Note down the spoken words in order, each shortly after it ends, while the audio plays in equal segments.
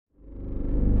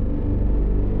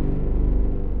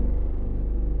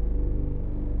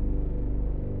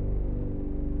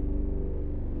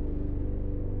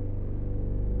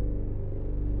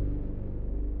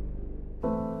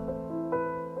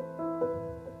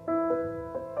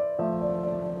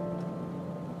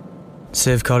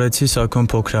Սևքարեցի Սաքոն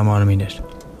փոքրամարմին էր։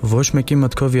 Ոչ մեկի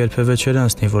մտքով երբևէ չէր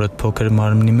անցնի, որ այդ փոքր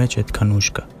մարմնի մեջ այդքան ուժ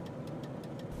կա։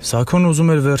 Սաքոն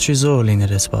ուզում էր վերջի զոհ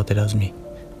լիներ այս պատերազմի։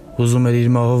 Ուզում էր իր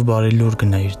մահով բարի լուր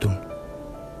գնա իր տուն։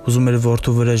 Ուզում էր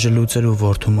որդու վրեժը լուծեր ու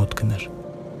որդու մոտ գներ։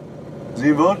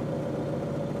 Զինվոր,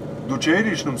 դու չէիր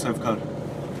իջնում Սևքար։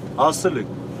 Հասել եք։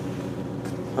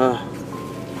 Հա։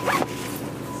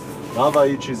 Լավ է,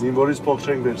 իջի, զինվորից փող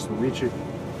չենք վերցնում, իջի։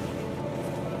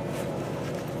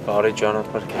 Բարի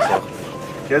ճանապարհ քեզ ախր։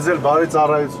 Քեզ էլ բարի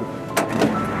ծառայություն։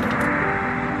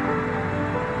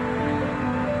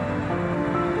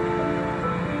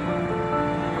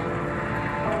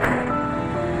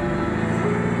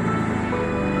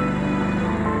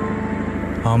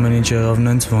 Ամեն ինչ եղավ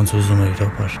նենց ոնց ուզում էիր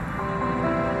ապար։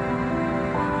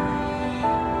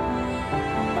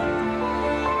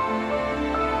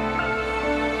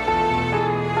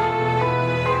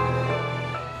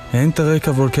 Այն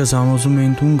տղեկը, որ քեզ համոզում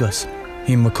էին տուն գաս,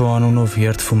 հիմա քո անունով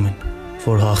երդվում են,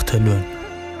 որ հաղթելու են։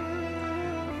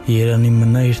 Երանի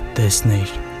մնայր,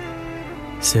 տեսնեիր,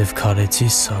 Սևքարեցի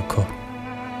Սաքո։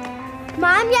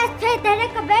 Մամ, ես փետերը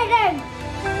կբերեմ։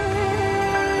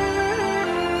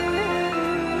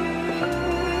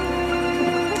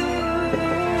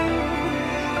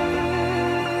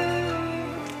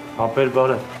 Ապեր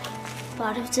բարև։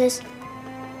 Բարև ձեզ։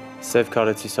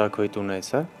 Սևքարեցի Սաքոյի տունն է,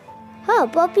 հա։ Հա,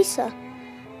 պապիսա։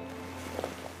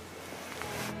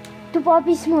 Դու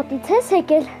պապիս մոտից ես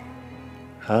եկել։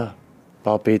 Հա,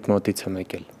 պապիդ մոտից եմ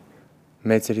եկել։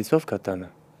 Մեծերից ով կա տանը։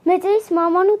 Մեծերից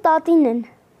մաման ու տատին են։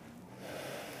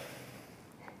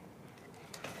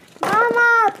 Մամա,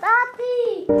 տատի,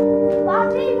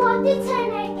 պապի մոտից են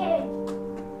եկել։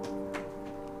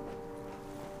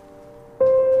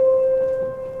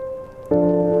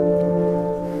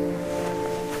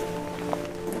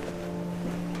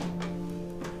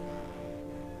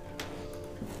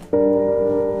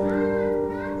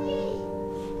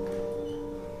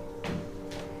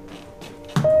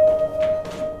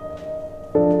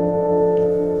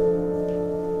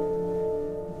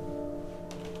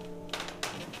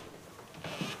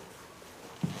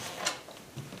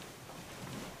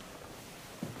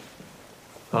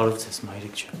 Բարև ձեզ,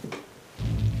 մայրիկ ջան։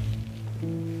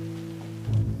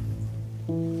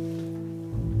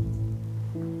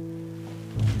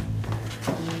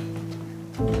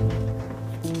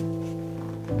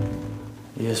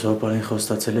 Ես հոպարին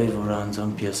խոստացել էի, որ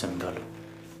անձամբ ես եմ գալու։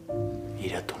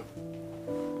 Իր տուն։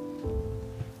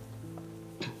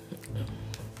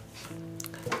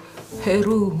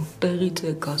 Հերու տեղից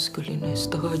եկած կլինես,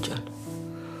 տղա ջան։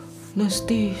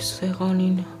 Նստի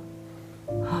սեղանին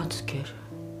հաց կեր։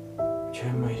 Չէ,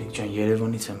 մայրիկ ջան,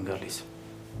 Երևանից եմ գալիս։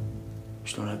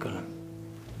 Շնորհակալ եմ։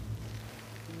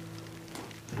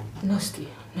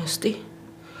 Նստի։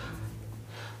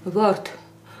 Վարդ,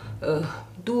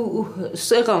 դու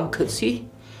սեղան գցի։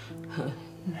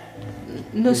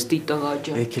 Նստի տղա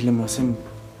ջան։ Եկել եմ ասեմ,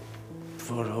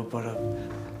 որ հոպարա։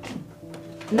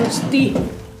 Նստի։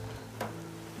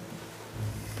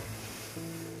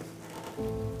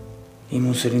 Իմ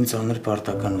ուսերին ծանր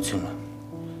պարտականությունը։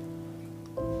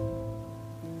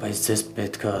 Բայց ձեզ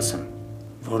պետք է ասեմ,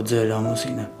 որ ձեր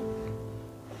ամուսինը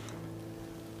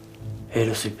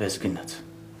հերոսի պես գնաց։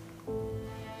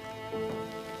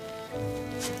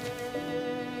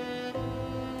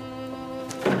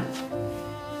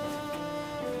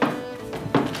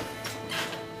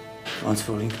 Ոնց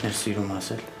որ ինքն էր սիրում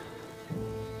ասել,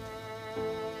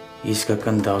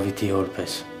 իսկական Դավիթի հոր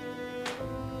պես։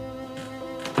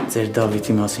 Ձեր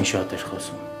Դավիթի մասին շատ էր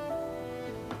խոսում։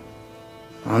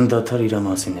 Անդադար իր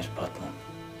մասին էր պատմում,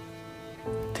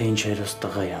 թե ինչ հերոս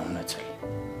տղա է ունեցել։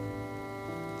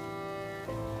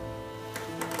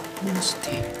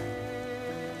 Նստի։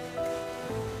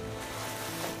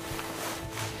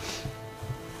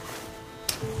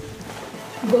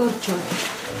 Վար ջան,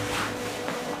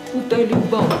 ուտելի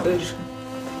բան բեր։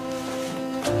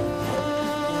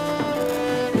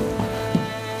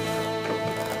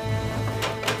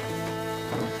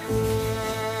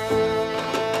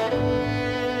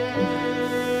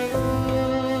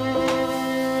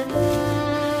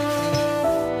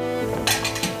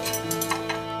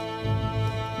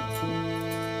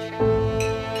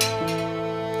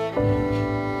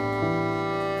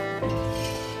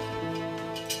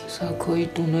 Սաքոյի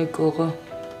տուն եկողը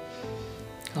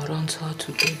առանց հաց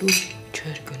ուտելու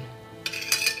չէր գնում։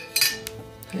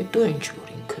 Հետո ինչ որ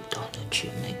ինքը տանը չի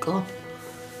եկա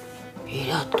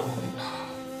իր տունն։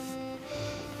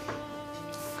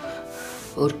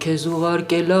 Որ քեզ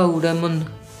ուղարկելա, ուրեմն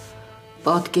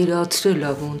պատկերացրել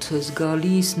ա ոնց ես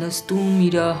գալիս, նստում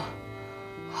իր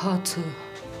հացը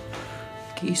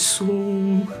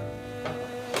կիսում։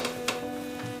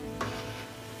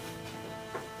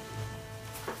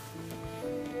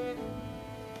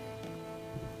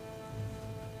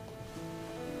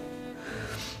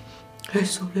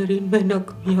 Այս օրերին մենակ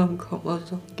մի անգամ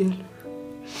ազանգել,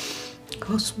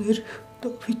 կասմեր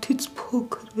Դավիթից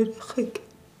փոքր երեխեք են։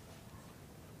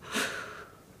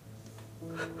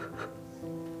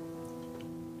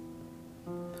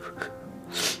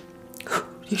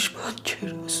 Ուրիշ բան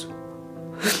չեր ասում,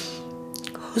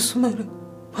 կասմերը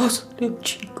ասել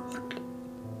չի կարելի։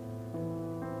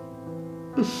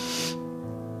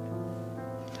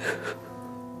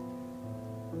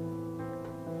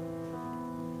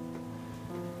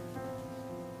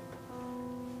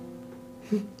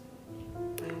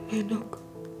 Մենակ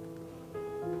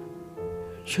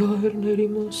ջահելների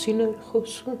մասին էր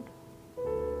խոսում,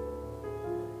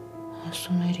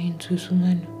 ասում էր ինձ ուզում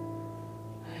են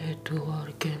հետ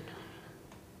ուղարկեն։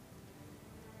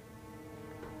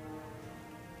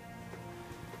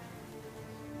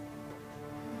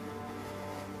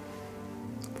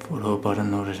 Որ հոպարը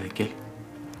նոր էր եկել,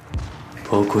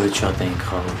 փոքու հետ շատ էինք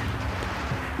խաղում։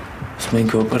 Իսկ մենք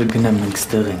հոպարը գնամ, մենք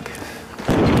ստեղ ենք։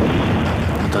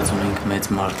 Մտածում ենք մեծ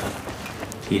մարդը,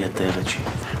 իրը տեղը չի,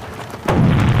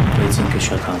 բայց ինքը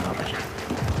շատ հանավ էր։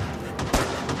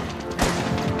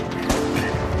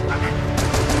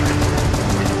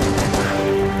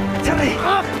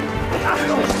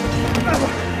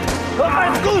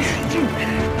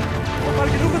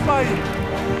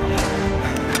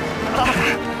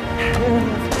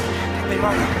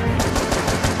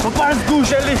 Հոպարս գուշ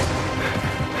էլի,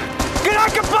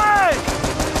 գրակը պայք!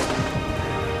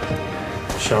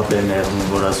 Շատ էր նեղնում,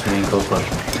 որ ասում էինք հոպար,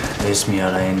 ես մի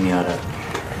արա, են մի արա։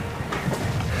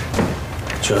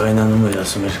 Չղայնանում էր,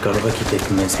 ասում էր, կարող եք գիտեք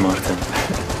մեծ մարդ եմ։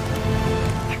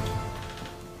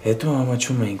 Հետո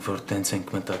ամաչում էինք, որ տենց ենք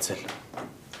մտածել։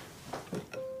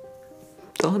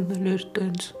 Տանն էր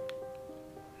տենց,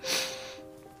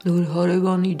 որ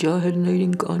հարևանի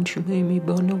ջահելներին կանչում էի մի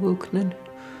բանով օգնեն,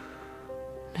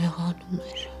 նեղանում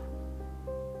էր։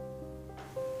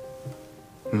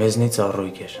 Մեզնից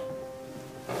առույգ էր։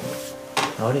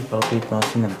 Արի, պապիդ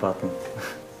մասին եմ պատմում։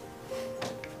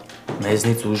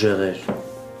 Մեզնից ուժեղ էր,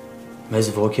 մեզ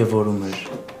ոգևորում էր,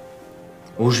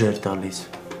 ուժ էր տալիս։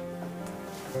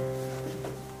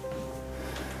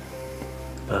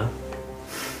 Բա,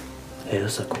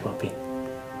 հերոսակու պապին։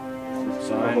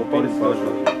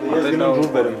 Ես գնում ջուր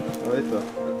բերեմ, այդ է։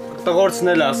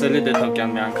 Տղորցնել ասելի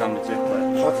դետոկյան մի անգամից եք պայր։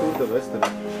 Հացը ուտև ես դրա։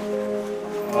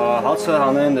 Հացը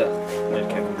հանեն դեղ,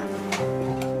 ներքև։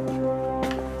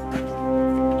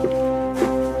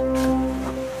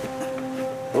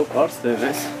 Հարց դեղ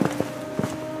ես։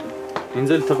 Ինձ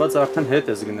էլ թված արդեն հետ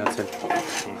ես գնացել։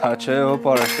 Հա չէ,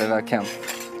 հոպար է շտերակյան,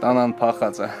 տանան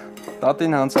պախած է,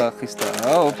 տատին հանցա խիստ է,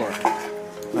 հա հոպար։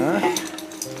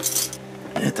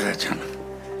 Ետրաճան,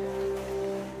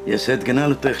 ես հետ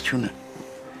գնալու տեղ չունեմ,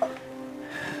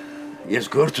 ես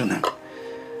գործ ունեմ,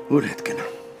 ուր հետ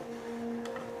գնամ։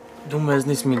 Դու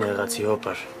մեզնից մի նեղացի,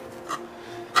 հոպար։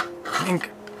 Մենք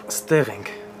ստեղ ենք,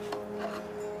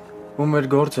 ու մեր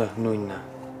գործը նույնն է։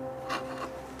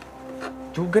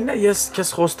 Դու գնա, ես քեզ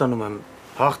խոստանում եմ,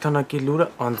 հաղթանակի լուրը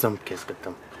անձամբ քեզ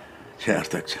գտամ։ Չէ,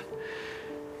 Արտակցյան,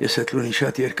 ես այդ լուրին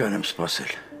շատ երկար եմ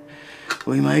սպասել,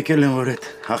 ու հիմա եկել եմ, որ այդ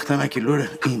հաղթանակի լուրը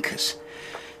ինքս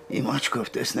իմ աչքով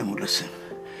տեսնեմ ու լսեմ։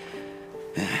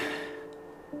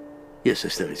 Ես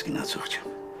այստեղից գնացող չեմ,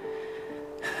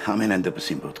 ամենայն դեպս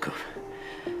իմ ոտքով։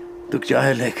 Դուք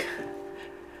ջահել եք,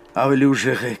 ավելի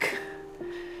ուժեղ եք։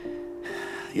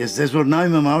 Ես ձեզ որ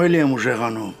նայում եմ, ավելի եմ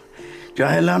ուժեղանում,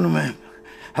 ջահելանում եմ,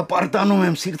 հպարտանում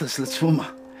եմ, սիրտս լցվում է։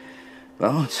 Բա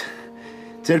ոնց,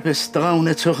 ձեր պես տղա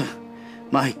ունեցողը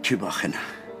մահից չի վախենա։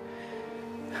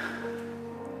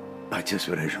 Բայց ես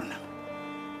վրեժ ունեմ։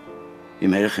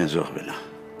 Իմ երեխեն զոհվել է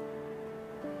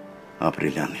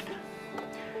ապրիլյանին։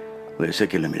 Ու ես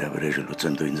եկել եմ իր վրեժը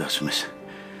լուծեմ, դու ինձ ասում ես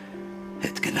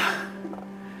հետ գնա։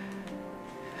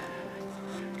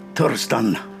 Թորս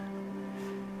տանն է։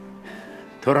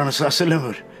 Թորանս ասել եմ,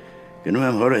 որ գնում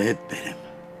եմ հորը հետ բերեմ։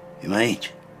 Հիմա ինչ։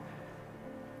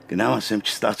 Գնամ ասեմ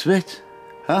չստացվեց,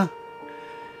 հա։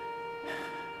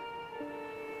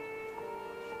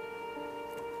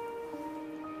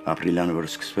 Ապրիլյանը, որ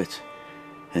սկսվեց,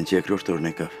 հենց երկրորդ օրն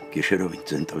եկավ, գիշերով ինձ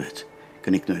ձեն տվեց,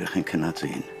 կնիկն ու երեխեն քնած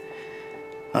էին։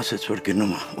 Ասեց, որ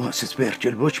գնում է, ու ասեց, վերջ,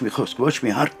 էլ ոչ մի խոսք, ոչ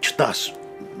մի հարց չտաս,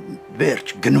 վերջ,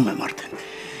 գնում եմ արդեն։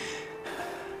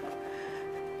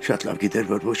 Շատ լավ գիտեր,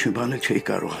 որ ոչ մի բան էլ չէի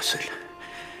կարող ասել։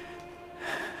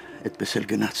 Այդպես էլ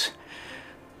գնաց,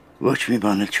 ոչ մի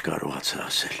բան էլ չկարողացա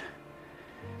ասել։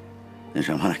 Այն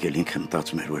ժամանակ էլ ինքը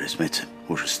մտածում էր, որ ես մեծ եմ,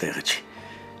 ուժս տեղը չի,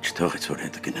 չթողեց, որ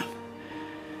հետը գնամ։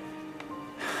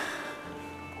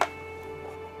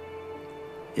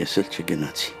 Ես էլ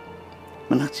չգնացի,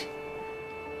 մնացի։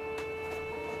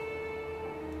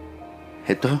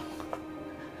 Հետո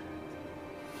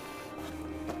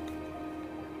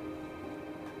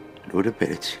Լուրը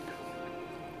բերեցին։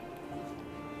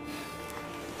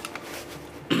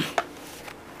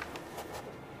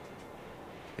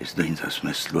 Ես դու ինձ ասում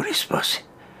ես լուրի սպասի։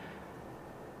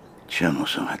 Չեմ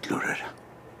ուզում այդ լուրերը։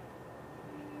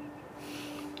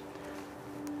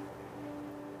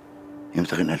 Իմ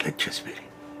տղին էլ հետ չես բերի։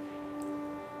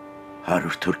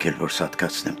 100 թուրք էլ որ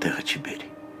սատկացնեմ տեղը չի բերի։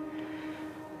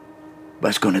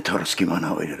 Բայց գոնե թորս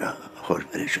կիմանա օրերը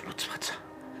հորմերը ժլուծված է։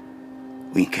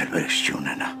 Ու ինք էլ վերես չի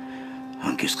ունենա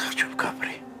հանգիստ խղճով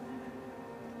կապրի։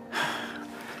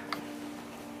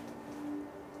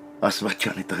 Աստված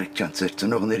ջանի տղեկ ջան, ձեր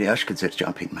ծնողների աշկը ձեր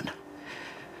ճամփին մնա։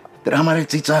 Դրա համար է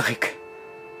ծիծաղիկ,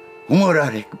 հումոր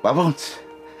արեք, բա ոնց,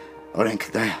 օրենք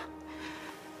դա է։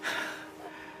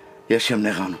 Ես չեմ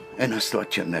նեղանում, են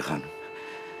Աստված չեմ նեղանում։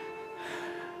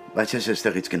 Բայց ես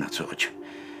այստեղից գնացողը չեմ։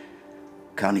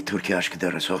 Քանի թուրքի աշկը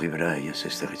դեռս հողի վրա է, ես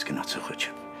այստեղից գնացողը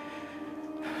չեմ։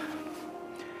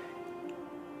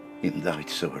 Իմ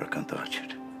Դավիթը սովորական տղա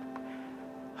չէր։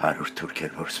 100 թուրք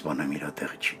էլ որ սպանեմ իրա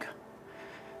տեղը չի գա։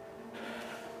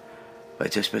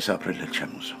 Բայց այսպես ապրել էլ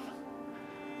չեմ ուզում։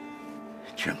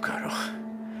 Չեմ կարող։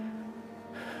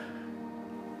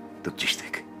 Դուք ճիշտ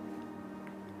եք։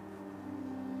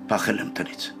 Փախել եմ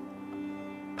տնից։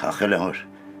 Փախել եմ, որ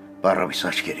բառավիս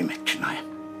աչքերի մեջ չնայեմ։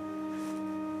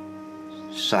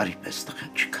 Սարի պես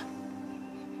տղեն չկա։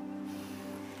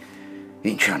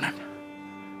 Ինչ անեմ։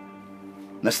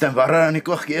 Նստեմ վառարանի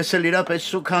կողքի, ես էլ իրա պես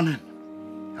սուք անեմ։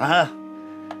 Հա։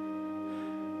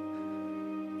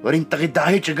 Որ իմ տղի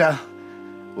դահիճը գա,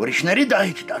 ուրիշների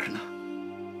դահիճ դառնա։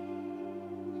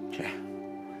 Չէ,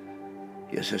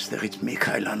 ես այստեղից մի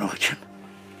քայլանող չեմ։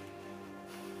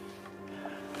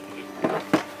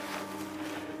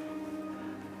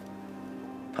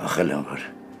 Փախել եմ, որ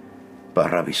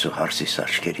բառավիս ու հարսիս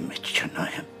աչքերի մեջ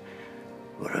չնայեմ,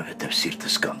 որովհետև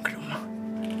սիրտս կանգնում է։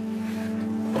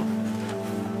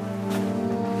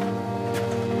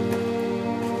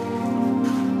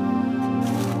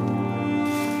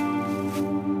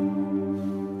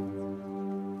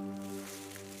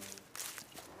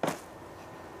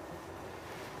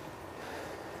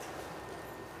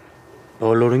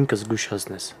 Բոլորին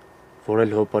կզգուշացնես, որ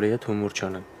էլ հոպարի հետ հումոր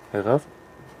չանեն, եղավ?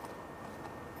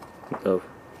 Լավ։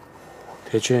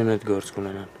 Թե չէ իմ հետ գործ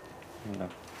կունենան։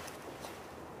 Լավ։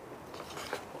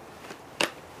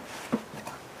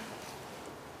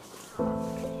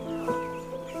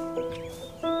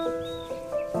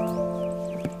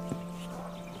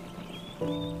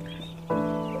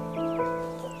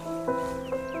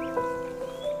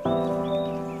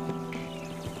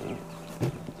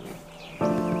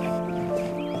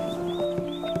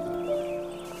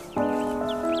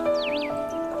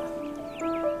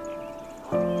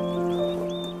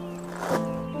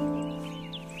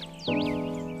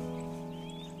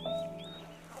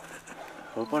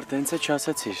 Հոպար, տենց է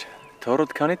չասեցիր,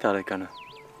 թորոդ քանի տարեկան է։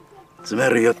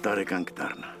 Ձմեռը 7 տարեկան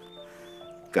կդառնա։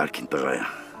 Կարգին տղա է։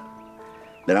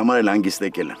 Դրա համար էլ հանգիստ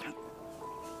եկել են։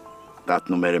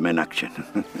 Տատնումերը մենակ չեն։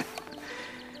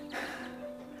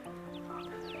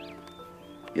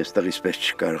 Ես տղիս պես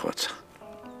չկարողացա։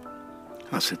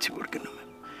 Ասեցի, որ գնում եմ։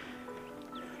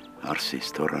 Արսիս,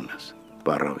 թորանաս,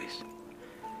 բառավիս։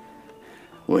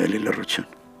 Ու էլի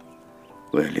լռություն։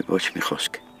 Ու էլի ոչ մի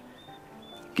խոսք։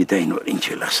 Գիտեին, որ ինչ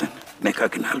էլ ասեն, մեկա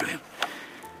գնալու եմ։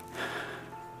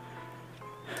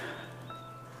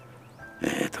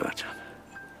 Թվա ջան,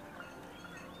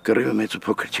 կռիվը մեծ ու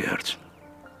փոքր չի հարցնում։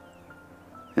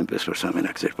 Էնպես որ սա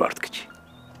մենակ ձեր պարտքը չի,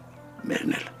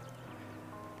 մերն էլ։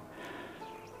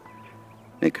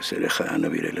 Մեկս երեխա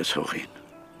նվիրել ես հողին,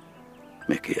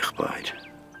 մեկը եղբայր,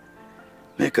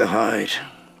 մեկը հայր,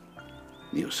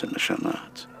 մյուսը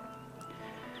նշանած։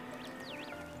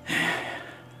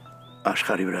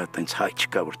 Աշխարհի վրա տենց հայ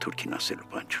չկա, որ թուրքին ասելու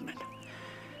բան չունեն։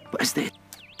 Բայց դե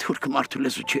թուրքը մարդու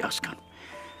լեզու չի հասկանում։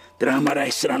 Դրա համար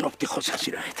այս սրանով պիտի խոսաս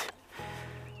իր հետ։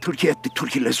 Թուրքի հետ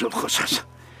թուրքի լեզվով խոսաս։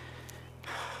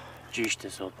 Ճիշտ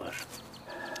ես, հոպար,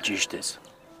 ճիշտ ես։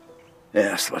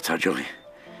 Աստված հաջողի,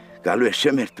 գալու ես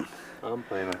չէ մեր տուն։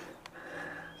 Անպայման։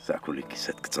 Սակուլիկիս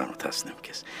հետ կծանոթացնեմ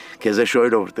քեզ։ Քեզ է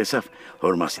շոյրով որ տեսավ,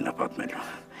 հոր մասին է պատմելու։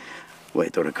 Ու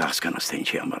այդ օրը կհասկանաս, թե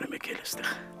ինչի համար եմ եկել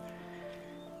այստեղ։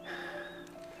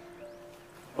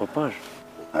 Հոպար,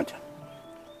 Աջան։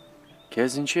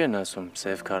 քեզ ինչի են ասում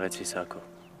Սևքարեցի Սաքո։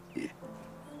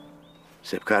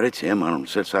 Սևքարեցի եմ անում,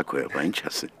 Սաքո է, բա ինչ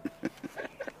ասեմ։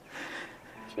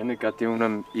 Չէ նկատի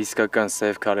ունեմ իսկական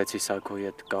Սևքարեցի Սաքոյի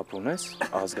հետ կապ ունես,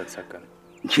 ազգացական։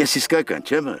 Ես իսկական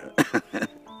չեմ։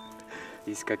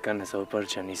 Իսկական ես, հոպար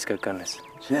ջան, իսկական ես։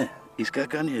 Չէ,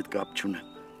 իսկականի հետ կապ չունեմ։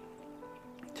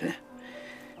 Չէ,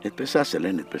 այդպես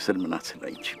ասել են, այդպես էլ մնացել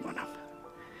է, ինչ իմանամ։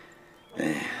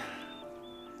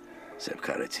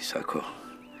 Սևքարեցի Սաքո,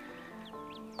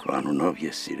 քո անունով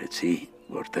ես սիրեցի,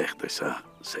 որտեղ տեսա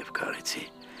Սևքարեցի։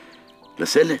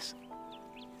 Լսել ես։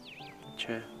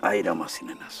 Չէ։ Այրա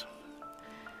մասին են ասում։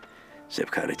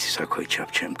 Սևքարեցի Սաքոյի չափ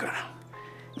չեմ կարա։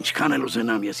 Ինչքան էլ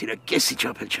ուզենամ ես իրա կեսի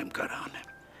չափ էլ չեմ կարա անեմ։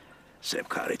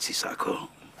 Սևքարեցի Սաքո։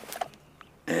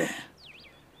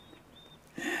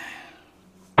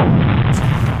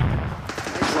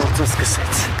 Գործը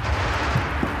սկսեց։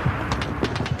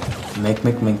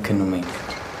 Մեկ-մեկ մենք քնում ենք,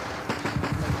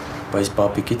 բայց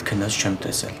պապիկիդ քնած չեմ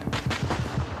տեսել։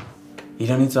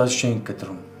 Իրանից ազ չենք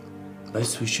կտրում,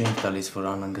 բայց ցույց չենք տալիս, որ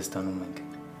անհանգստանում ենք,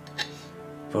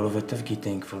 որովհետև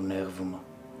գիտենք, որ նեղվում է։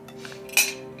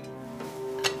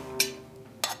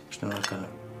 Շնորհակալ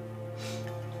եմ։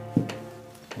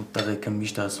 Ու տղեկը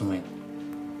միշտ ասում են,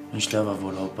 ինչ լավ է,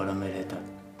 որ հոպարը մեր հետ է։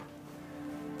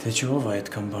 Թե չէ ով է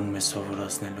այդքան բան մեզ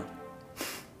սովորացնելու։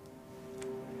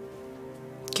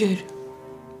 Կեր,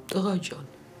 տղա ջան,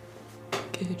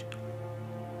 կեր։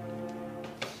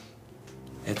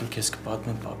 Հետո քեզ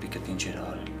կպատմեմ պապիկդ ինչեր է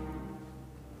արել։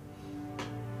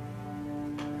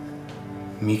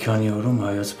 Մի քանի օրում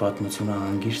հայոց պատմությունը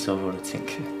հանգիր սովորեցինք։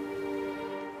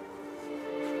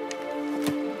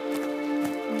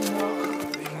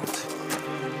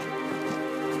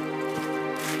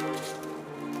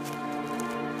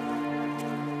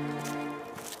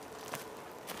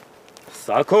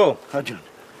 Սաքո, Հաջան։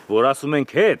 որ ասում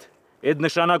ենք հետ, այդ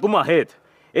նշանակում է հետ։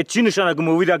 Այդ չի նշանակում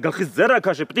ով իր գլխից ձեռ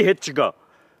ակաշը, պետք է հետ չգա։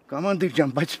 Կամանդիր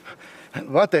ջան, բայց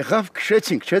վատ եղավ,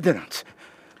 քշեցինք, չէ դրանց։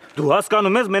 Դու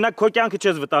հասկանում ես, մենակ քո կյանքը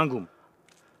չես վտանգում։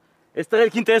 Այստեղ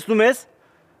ելքին տեսնում ես,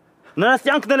 նրանց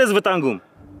կյանքն էլ ես վտանգում։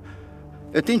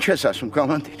 Էդ ինչ ես ասում,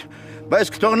 կամանդիր։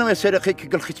 Բայց կթողնեմ ես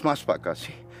երեխեքի գլխից մաս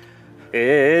պակասի։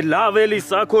 Լավ էլի,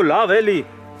 Սաքո, լավ էլի։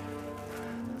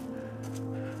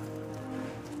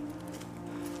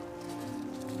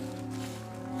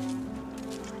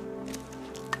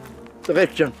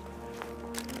 Տղեկ ջան,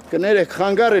 կներեք,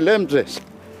 խանգարել եմ ձեզ։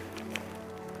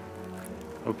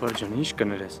 Հոպար ջան, ինչ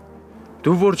կներես։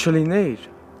 Դու որ չլինեիր,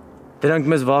 դրանք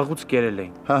մեզ վաղուց կերել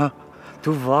էին։ Հա։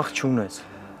 Դու վաղ չունես։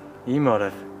 Իմ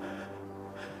արև։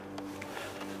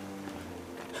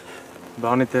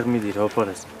 Բանի տեղ մի դիր,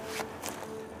 հոպարես։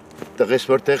 Տղես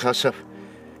որտեղ հասավ,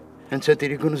 հենց այդ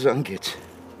իրիկունը զանգեց։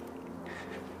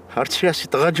 Հարցրի ասի,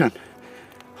 տղա ջան,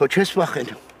 հո չես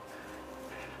վախենում։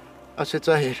 Ասեց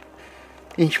այր,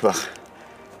 ինչ վախ,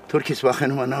 թուրքից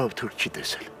վախենում անա, ով թուրք չի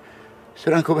տեսել։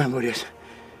 Սրանքով եմ, որ ես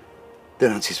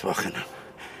դրանցից վախենամ։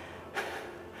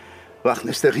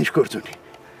 Վախն էստեղ ինչ գործ ունի։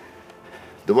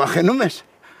 Դու վախենում ես,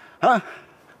 հա?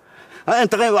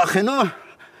 Այն տղեն վախենում է։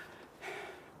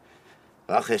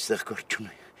 Վախ էստեղ գործ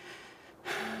չունի։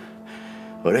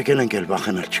 Որ եկել ենք էլ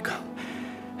վախենալ չկա։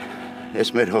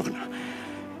 Ես մեր հողն է։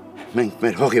 Մենք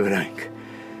մեր հողի վրա ենք։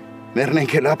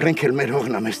 Մեռնենք էլ ապրենք էլ մեր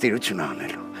հողն է մեզ տիրություն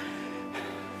անելու։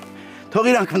 Թող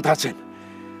իրանք մտածեն,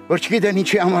 որ չգիտեն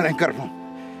ինչի համար են կռվում։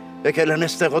 Եկել են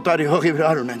այստեղ օտարի հողի վրա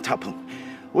արուն են թափում։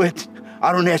 Ու այդ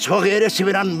արունի այս հողի երեսի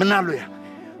վրան մնալու է,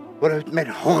 որովհետև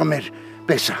մեր հողը մեր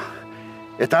պես է։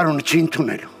 Այդ արունը չի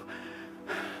ընդունելու։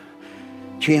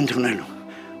 Չի ընդունելու։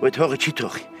 Ու այդ հողը չի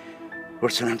թողի,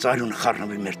 որ սրանց արունը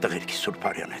խառնվի մեր տղերքի Սուրբ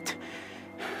Արյան հետ։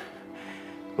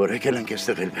 Որ եկել ենք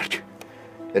այստեղ էլ վերջ,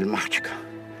 էլ մահ չկա։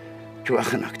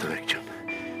 Չվախենաք տղերք ջան։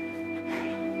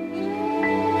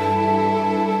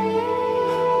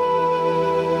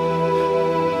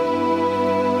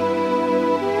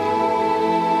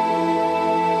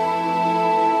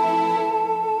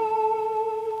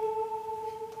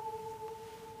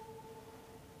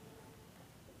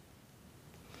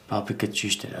 Պապիկը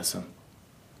ճիշտ էր ասում։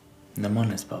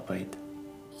 Նման ես պապայիդ։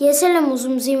 Ես էլ եմ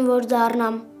ուզում զինվոր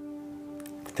դառնամ։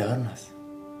 Կդառնաս։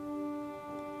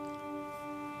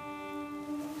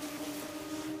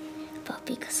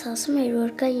 Պապիկս ասում էր,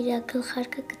 որ կա իր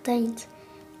գլխարկը կտա ինձ։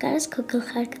 Կարաս քո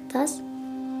գլխարկը տաս։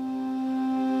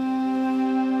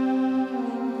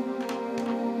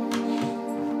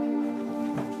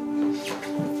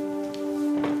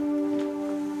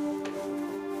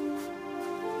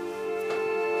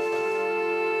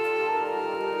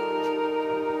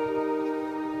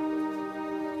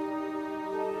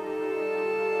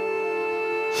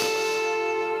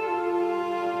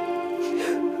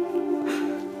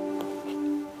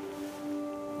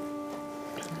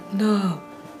 Նա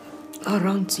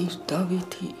առանց իր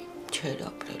Դավիթի չէր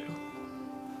ապրելու։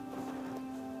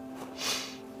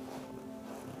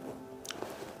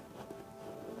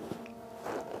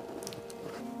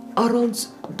 Առանց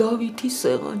Դավիթի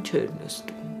սեղան չէր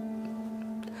նստում։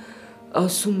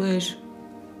 Ասում էր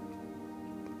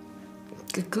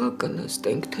կգա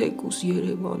կնստենք թեկուզ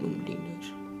Երևանում լիներ։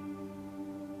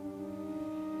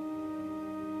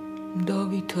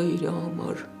 Դավիթը իր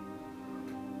համար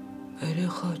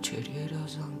երեխա չէր,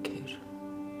 երազանք էր։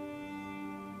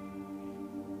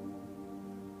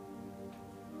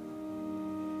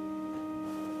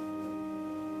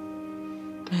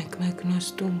 Մեկ-մեկ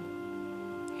նստում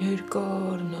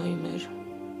երկար նայում էր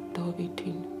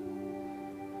Դավիթին։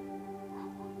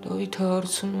 Դավիթը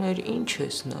հարցնում էր, ինչ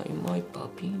ես նայում, այ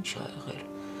պապի, ինչ ա եղել։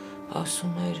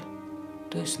 Ասում էր,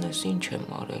 տեսնես ինչ եմ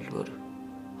արել, որ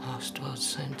Աստված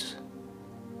սենց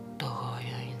տղա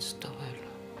է ինձ տվել։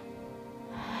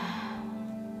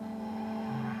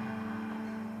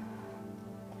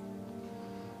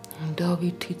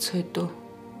 Դավիթից հետո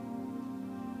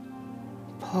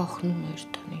փախնում էր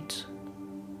տնից։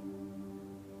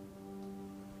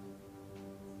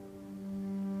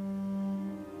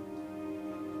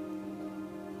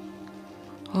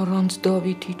 Առանց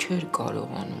Դավիթի չէր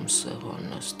կարողանում սեղան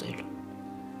նստել։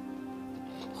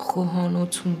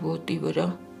 Խոհանոցում ոտի վրա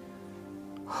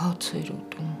հաց էր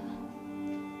ուտում։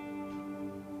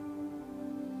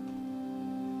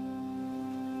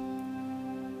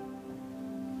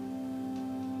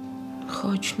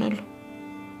 Խաչն էլ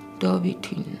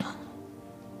Դավիթինն է,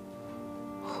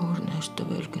 խորն էր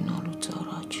տվել գնալուց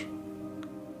առաջ։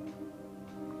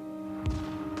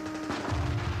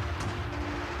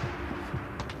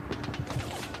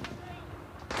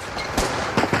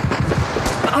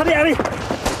 Արի, արի։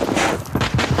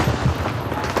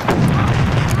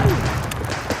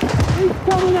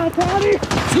 Արի։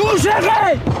 Զուր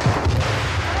եղեք։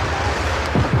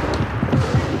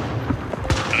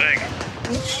 Ռեկ։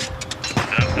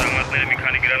 Դրամատները մի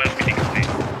քանի գրանատ պիտի գցի։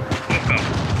 Ով կա։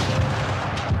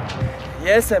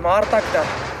 Ես եմ Արտակ դա։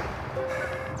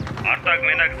 Արտակ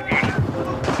մենակ զգույշ։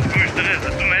 Զգույշ տղես,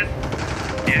 ասում ես։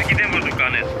 Ես գիտեմ, որ դու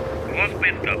կանես։ Ոնց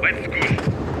պետք է, բայց զգույշ։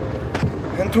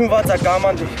 Ընդունված է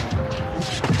կամանդի։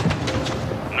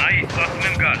 Նայի, սպասում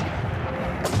եմ գալ։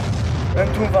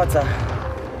 Ընդունված է։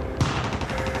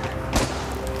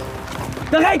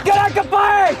 Տղեկ կրակը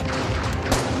պայեք։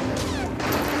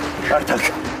 Արտակ,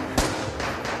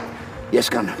 ես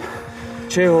կանեմ։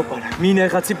 Չէ հոպար, մի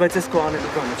նեղացի, բայց ես քո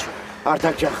անելու կամը չէ։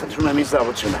 Արտակ ջան, խնդրում եմ ինձ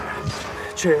զավություն։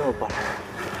 Չէ հոպար։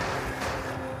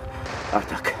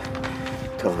 Արտակ,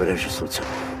 թող վրեժս լուծեմ։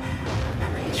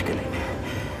 Ինչ կլինի։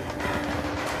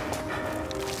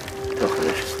 Թող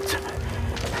վրեժս լուծեմ։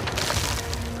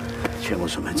 Չեմ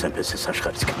ուզում հենց այնպես ես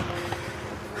աշխարհից գնամ։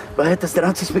 Բա հետս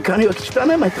դրանցից մի քանի օքի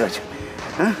չտանեմ այդ ռաջ։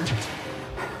 Հա?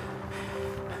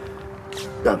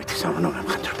 Դավիթի սամանում եմ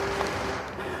խնդրում։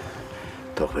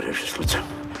 Թող վրեժս լուծեմ։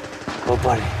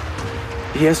 Հոպարի,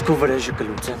 ես քո վրեժը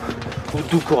կլուծեմ, ու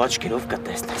դու քո աչքերով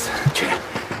կտեսնես։ Չէ,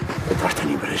 այդ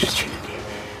արդեն իմ վրեժս չի լինի։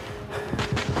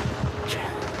 Չէ։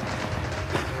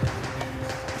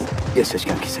 Ես ես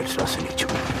կյանքիս էլ սրասելի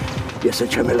չունեմ։ Ես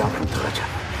չեմ էլ ապրում տղա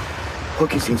ջան։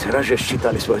 Հոգիս ինձ հրաժեշտ չի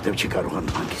տալիս, որովհետև չի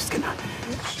կարողանում հանգիստ գնալ։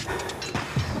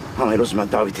 Համեր ուզում եմ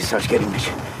Դավիթի աչքերի մեջ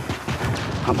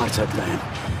համարձակ նայեմ,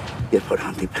 երբ որ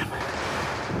հանդիպեմ։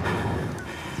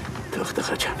 Թող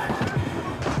տղա ջան,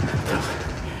 թող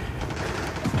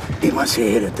դիմացի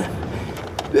երետ եմ,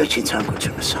 վերջին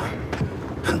ցանկությունս է,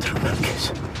 խնդրում եմ քեզ։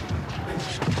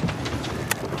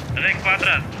 Ռեկ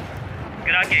պատրաստ,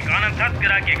 գրակեք, անընդհատ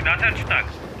գրակեք, դադար չտակ,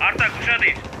 Արտակ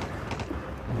ուշադիր։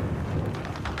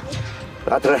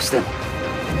 Պատրաստ եմ։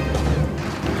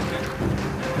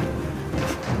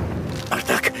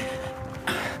 Արտակ։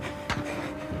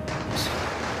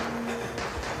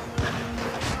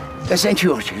 Ես ինչի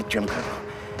որ չեմ գալու։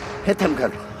 Հետ եմ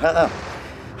գալու։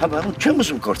 Հա, բառու չեմ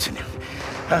ուզում կորցնեմ։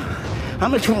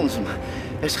 Համ էլ չեմ ուզում։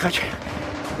 Ես խաչը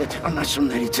այդ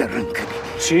անասունների ձեռն կգնի։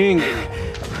 Չի ինգնի։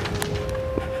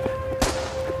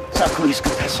 Սաքոնից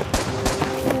կտեսեմ։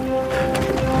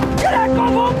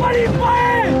 Գրակով օպարի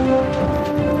պայեք։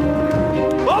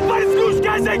 Օպար զգույշ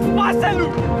կազեք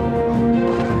սպասելու։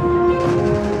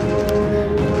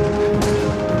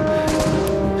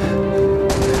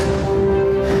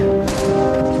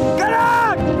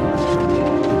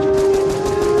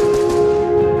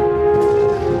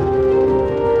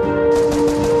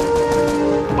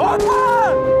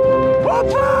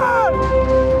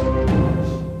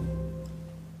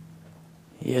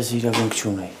 Ես իրավունք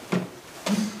չունեի։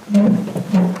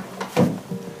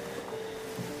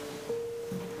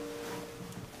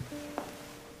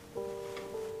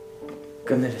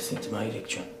 Կներես ինձ մայրիկ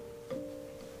ջան։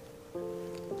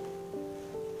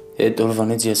 Այդ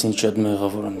օրվանից ես ինձ շատ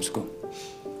մեղավոր եմ զգում։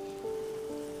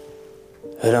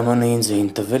 Հրամանը ինձ էին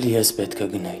տվել, ես պետք է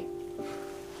գնայի։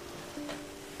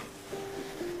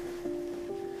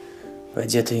 Բայց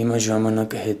եթե հիմա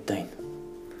ժամանակը հետ տային,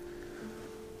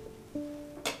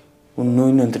 ու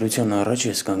նույն ընտրության առաջ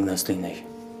ես կանգնած լինեի,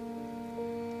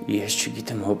 Ես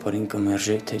չգիտեմ հոպարին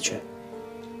կմերժեի, թե չէ։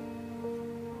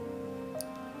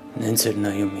 Նենց էր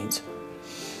նայում ինձ,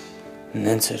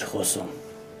 նենց էր խոսում,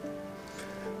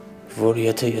 որ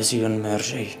եթե ես իրեն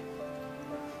մերժեի,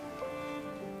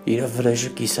 իրա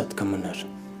վրեժը կիսատ կմնար,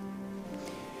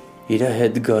 իրա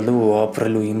հետ գալու ու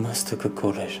ապրելու իմաստը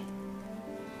կկորեր։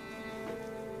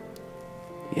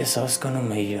 Ես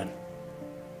հասկանում էի իրան,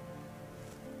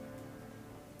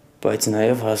 բայց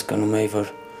նաև հասկանում էի,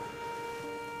 որ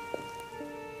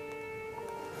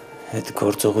այդ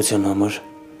գործողության համար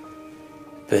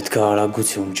պետք է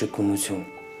արագություն, ճկունություն։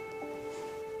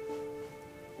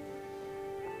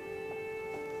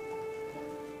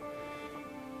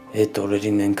 Այդ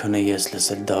օրերին ենքան է ես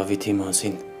լսել Դավիթի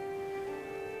մասին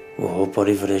ու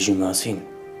հոպարի վրեժի մասին,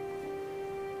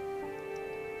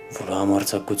 որ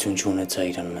համարձակություն չունեցա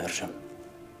իրան մերժեմ։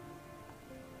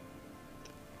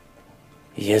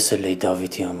 Ես էլ էի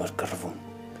Դավիթի համար կռվում,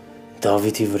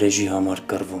 Դավիթի վրեժի համար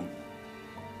կռվում։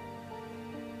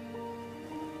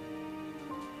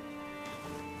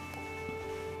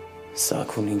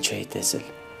 Սաքոնին չէի տեսել,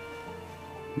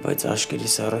 բայց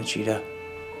աշկերիս առաջ իրա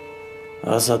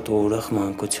ազատ ու ուրախ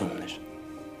մանկությունն էր։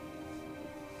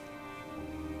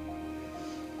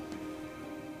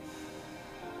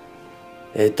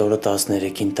 Այդ օրը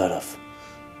 13-ին տարավ։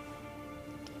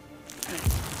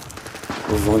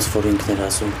 Ու ոնց որ ինքն էր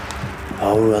ասում,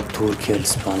 100 հատ թուրքի էլ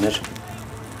սպաներ,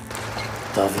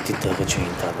 Դավիթի տեղը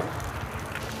չէին տալու։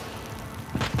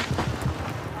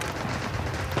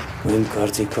 Ու իմ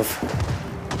կարծիքով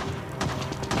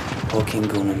հոգին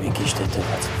գոնե մի քիչ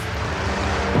տետված։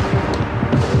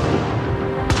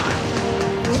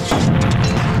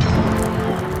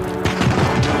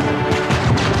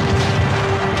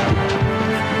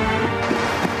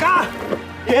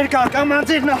 Երկար,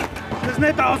 կամանձիրնա, դες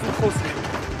նետ ասում խոսք։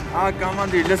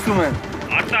 Կամանդիր, լսում եմ։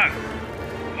 Արտակ,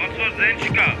 ոնց որ ձեն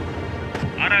չկա,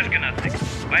 առաջ գնացեք,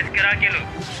 բայց կրակելով,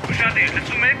 ուշադիր,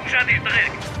 լսում եք, ուշադիր,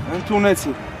 տղերք։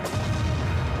 Ընդունեցի։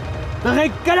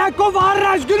 Տղեկ կրակով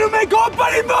առաջ գնում եք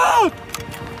հոպարի մոտ։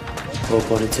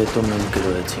 Հոպարից հետո մենք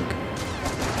գրոհեցինք։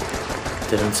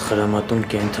 Դրանց խրամատում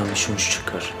կենթանի շունչ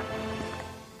չկար։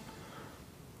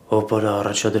 Հոպարը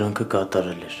առաջադրանքը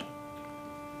կատարել էր։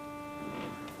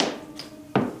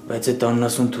 Բայց այդ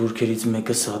աննասուն թուրքերից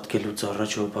մեկը սատկելուց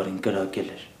առաջ հոպարին կրակել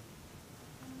էր։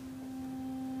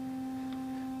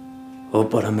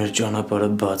 Հոպարը մեր ճանապարհը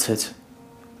բացեց։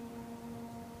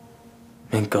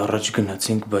 Մենք առաջ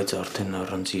գնացինք, բայց արդեն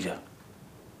առանց իրա։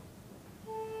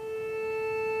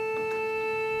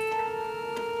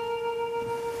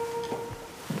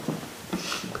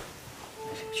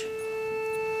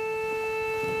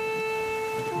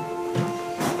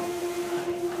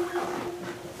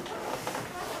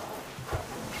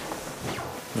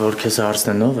 Որ քեզ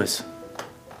հարցնենով ես,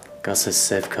 կասես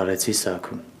Սևքարեցի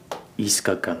Սաքոն,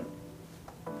 իսկական։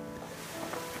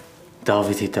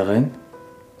 Դավիթի տղեն,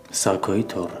 Սաքոյի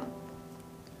թոռը։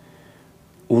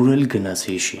 Ուր էլ գնաս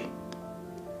հիշի,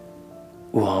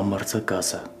 ու համարձակ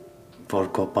ասա,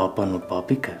 որ քո պապան ու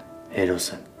պապիկը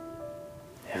հերոս են։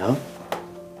 Եղավ։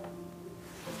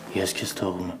 Ես քեզ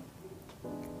թողում եմ։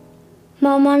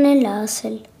 Մաման էլ է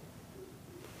ասել։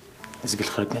 Ես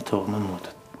գլխարկն է թողում եմ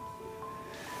մոտդ։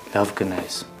 Լավ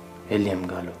կնայես, էլի եմ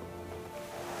գալու։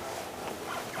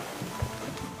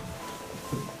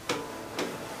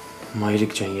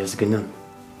 Մայրիկ ջան, ես գնամ։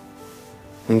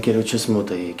 Ընկերոջս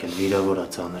մոտ է եկել, վիրավոր ա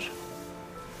ծանր։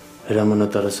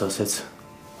 Հրամանատարս ասեց,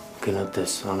 գնա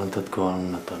տես, անընդհատ քո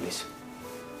անունն ա տալիս։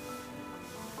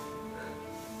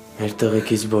 Մեր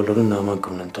տղեկից բոլորը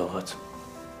նամակ ունեն թողած։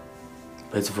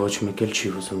 Բայց ոչ մեկ էլ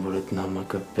չի ուզում, որ այդ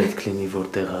նամակը պետք լինի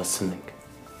որտեղ հասցնենք։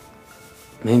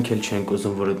 Մենք էլ չենք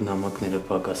ուզում, որ այդ նամակները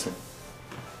պակասեն։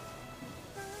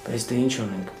 Բայց դե ինչ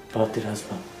անենք,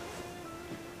 պատերազմը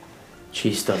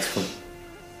չի ստացվում։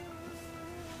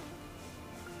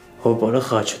 Հոպարը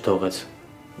խաչը թողեց,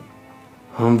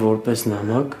 համ որպես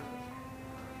նամակ,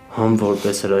 համ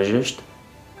որպես հրաժեշտ,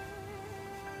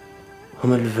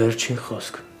 համ էլ վերջին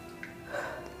խոսք։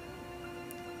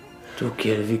 Դուք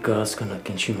երևի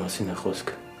կհասկանաք ինչի մասին է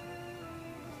խոսքը։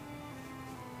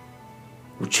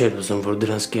 Ու չէր ուզում, որ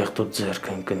դրանց կեղտոտ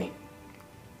ձեռքը ընկնի։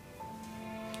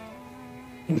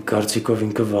 Իմ կարծիքով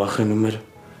ինքը վախենում էր,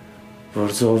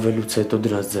 որ զոհվելուց հետո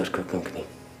դրանց ձեռքը կընկնի։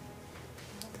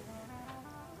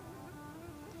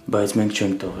 Բայց մենք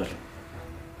չենք թողել։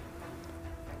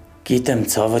 Գիտեմ,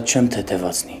 ցավը չեմ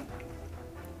թեթևացնի։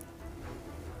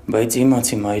 Բայց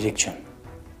իմացի մայրիկ ջան։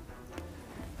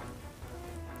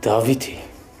 Դավիթի,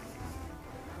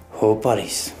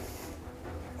 հոպարիս,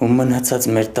 ու մնացած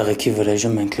մեր տղեկի վրեժը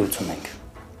մենք լուծում ենք։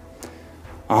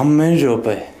 Ամեն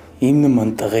րոպե իմ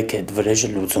նման տղեկ այդ վրեժը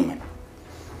լուծում են։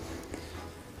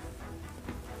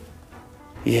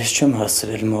 Ես չեմ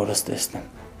հասցրել մորս տեսնեմ։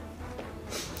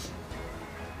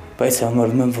 Բայց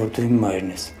համարում եմ, որ դու իմ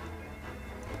մայրն ես։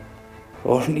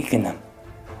 Օրհնի գնամ։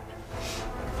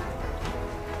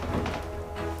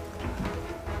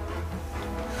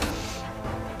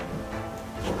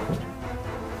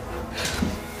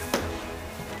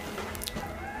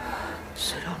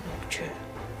 Սրանով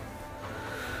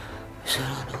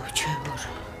չէ, որ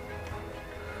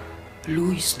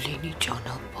լույս լինի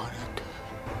ճանապարհդ։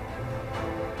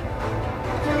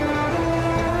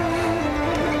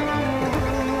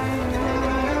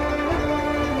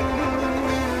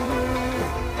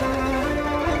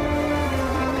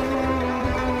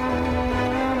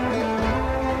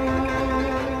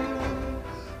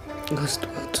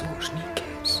 Աստված օրհնի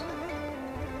քեզ,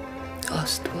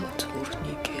 Աստված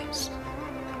օրհնի քեզ,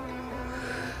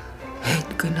 հետ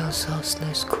գնաս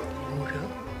հասնես քո մորը,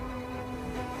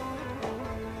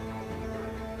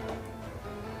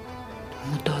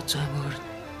 մտածեմ, որ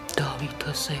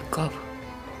Դավիթս եկավ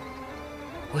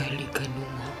ու էլի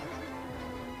գնում է,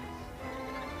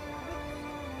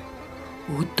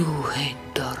 ու դու հետ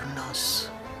դառնաս,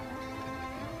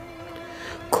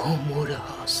 քո մորը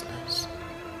հասնես,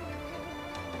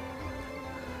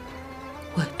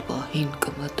 ու այդ պահին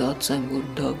կմտածեմ, որ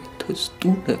Դավիթս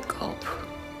տուն եկավ,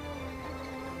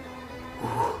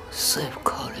 ու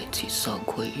Սևքարեցի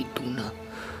Սաքոյի տունը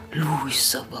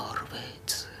լույսը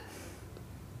վառվեց,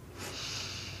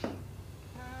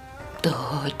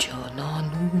 տղա ջան,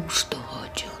 անուշ տղա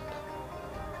ջան,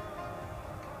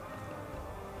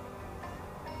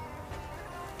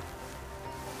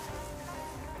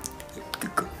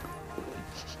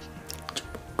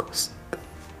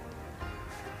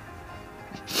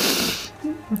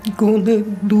 գոնե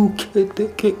դուք հետ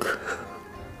եկեք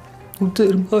ու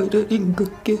ձեր մայրերին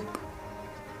գկեք,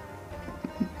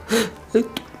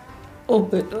 այդ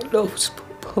ամենալավ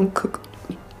սպանքը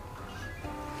կլինի,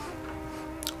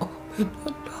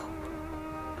 ամենալավ,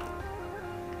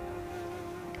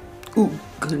 ու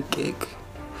գրկեք,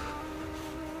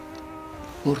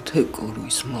 որ թե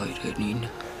կորույս մայրերին,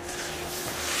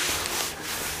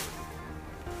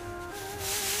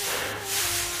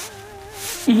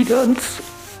 իրանց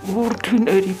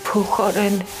որդիների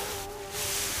փոխարեն,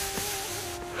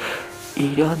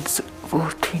 իրանց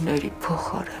որդիների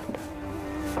փոխարեն,